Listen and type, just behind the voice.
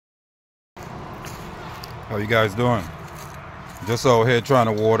How you guys doing? Just out here trying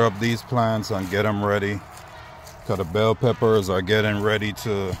to water up these plants and get them ready. Cause the bell peppers are getting ready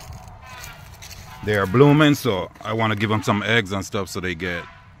to, they are blooming, so I want to give them some eggs and stuff so they get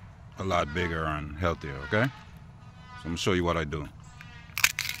a lot bigger and healthier, okay? So I'm gonna show you what I do.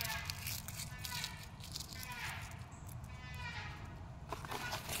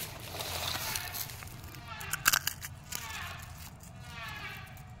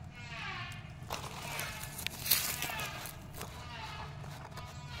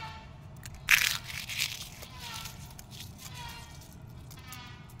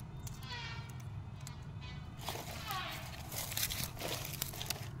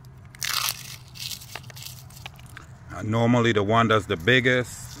 Normally the one that's the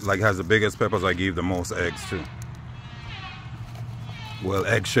biggest, like has the biggest peppers, I give the most eggs to. Well,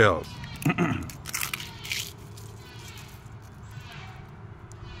 eggshells.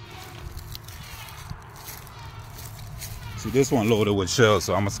 See, this one loaded with shells,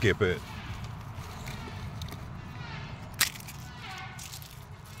 so I'm gonna skip it.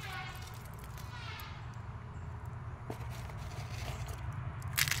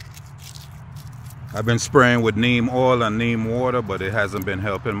 I've been spraying with neem oil and neem water, but it hasn't been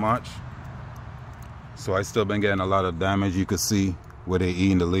helping much. So I still been getting a lot of damage. You could see where they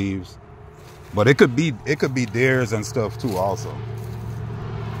eating the leaves. But it could be deers and stuff too also.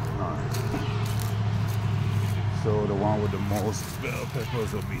 Alright. So the one with the most bell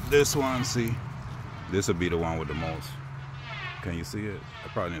peppers will be this one, see? This will be the one with the most. Can you see it? I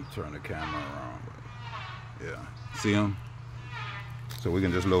probably need to turn the camera around, but yeah. See them? So we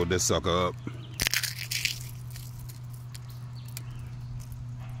can just load this sucker up.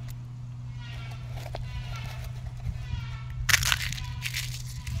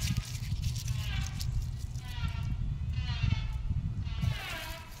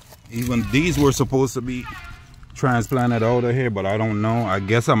 Even these were supposed to be transplanted out of here, but I don't know. I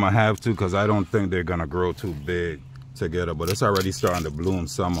guess I'm gonna have to, because I don't think they're gonna grow too big together. But it's already starting to bloom,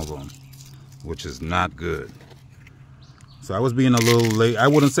 some of them, which is not good. So I was being a little late. I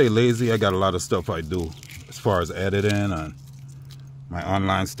wouldn't say lazy. I got a lot of stuff I do as far as editing and my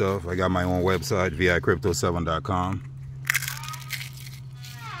online stuff. I got my own website, vicrypto7.com.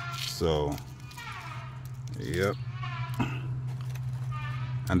 So, yep.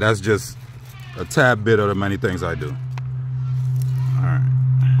 And that's just a tad bit of the many things I do. All right.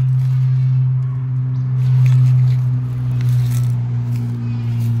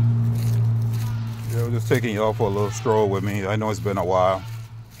 Yeah, I'm just taking y'all for a little stroll with me. I know it's been a while.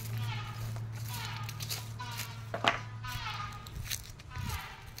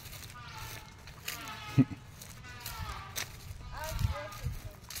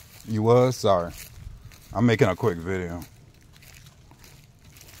 You was? Sorry. I'm making a quick video.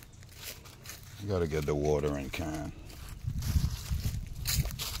 You gotta get the watering can.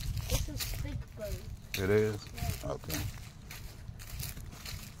 This is big bird. It is? Yeah. Okay.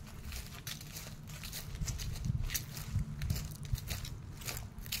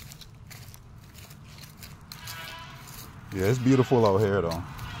 Yeah, it's beautiful out here though.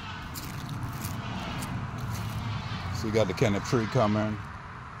 So you got the canop tree coming.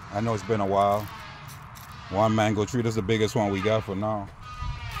 I know it's been a while. One mango tree, this is the biggest one we got for now.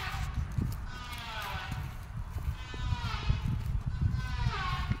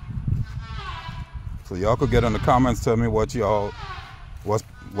 So y'all could get in the comments, tell me what y'all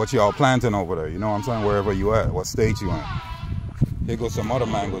planting over there. You know what I'm saying? Wherever you at, what state you in. Here goes some other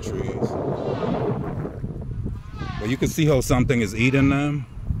mango trees. But you can see how something is eating them.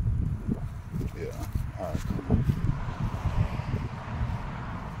 Yeah. All right.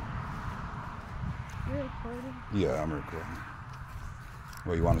 You're recording? Yeah, I'm recording.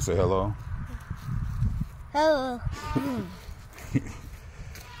 Well, you want to say hello? Hello.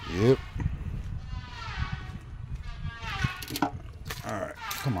 Yep. All right,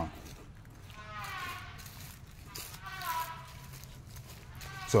 come on.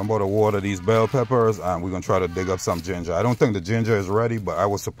 So I'm about to water these bell peppers and we're gonna try to dig up some ginger. I don't think the ginger is ready, but I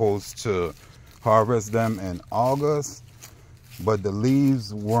was supposed to harvest them in August, but the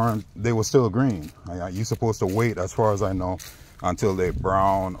leaves weren't, they were still green. You're supposed to wait, as far as I know, until they're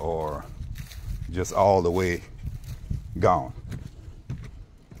brown or just all the way gone.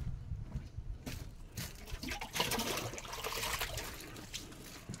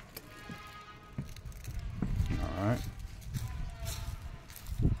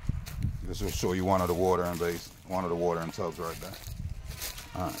 This will show you one of the watering tubs right there.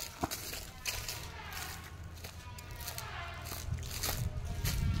 All right.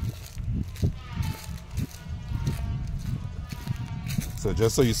 So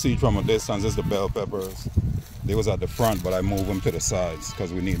just so you see from a distance, this is the bell peppers. They was at the front, but I moved them to the sides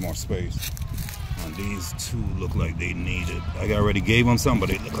because we need more space. And these two look like they need it. I already gave them some, but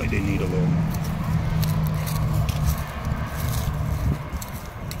they look like they need a little more.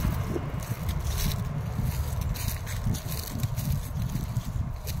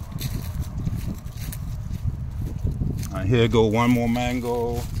 And here go one more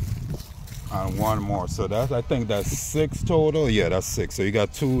mango and one more. So that's, I think that's 6 total. Yeah, that's 6. So you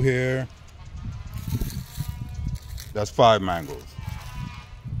got 2 here. That's 5 mangoes.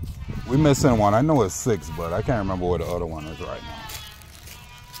 We're missing one. I know it's 6, but I can't remember where the other one is right now.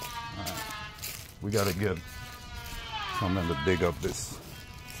 All right. We gotta get something to dig up this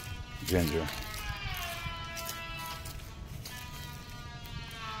ginger.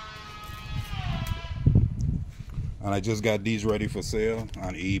 And I just got these ready for sale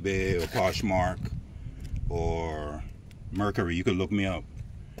on eBay or Poshmark or Mercury. You can look me up.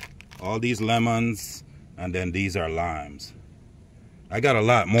 All these lemons, and then these are limes. I got a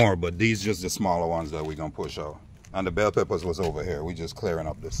lot more, but these just the smaller ones that we're gonna push out. And the bell peppers was over here. We just clearing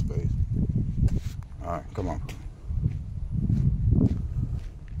up this space. All right, come on.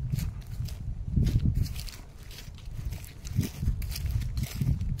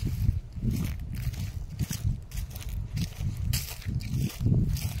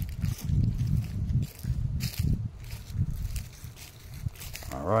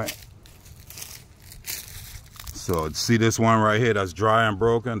 All right. So see this one right here that's dry and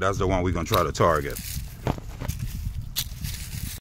broken? That's the one we're gonna try to target.